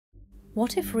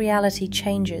What if reality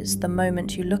changes the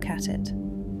moment you look at it?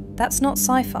 That's not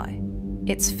sci-fi,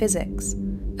 it's physics,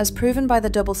 as proven by the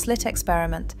double-slit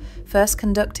experiment first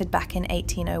conducted back in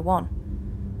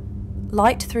 1801.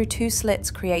 Light through two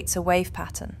slits creates a wave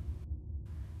pattern.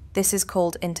 This is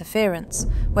called interference,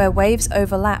 where waves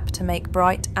overlap to make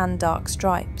bright and dark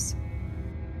stripes.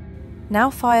 Now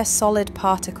fire solid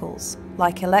particles,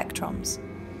 like electrons.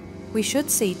 We should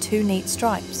see two neat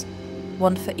stripes,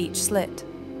 one for each slit.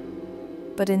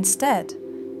 But instead,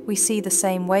 we see the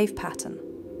same wave pattern.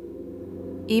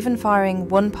 Even firing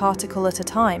one particle at a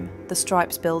time, the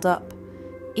stripes build up.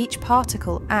 Each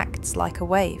particle acts like a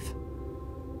wave.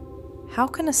 How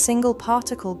can a single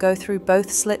particle go through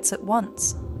both slits at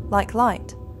once, like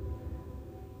light?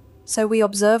 So we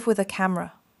observe with a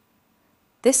camera.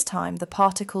 This time the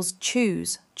particles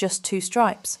choose just two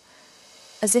stripes,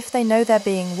 as if they know they're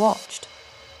being watched.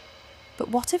 But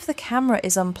what if the camera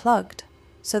is unplugged,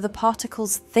 so the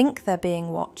particles think they're being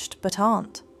watched but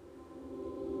aren't?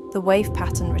 The wave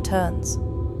pattern returns.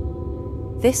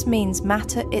 This means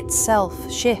matter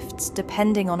itself shifts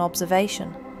depending on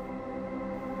observation.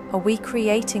 Are we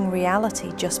creating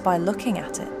reality just by looking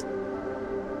at it?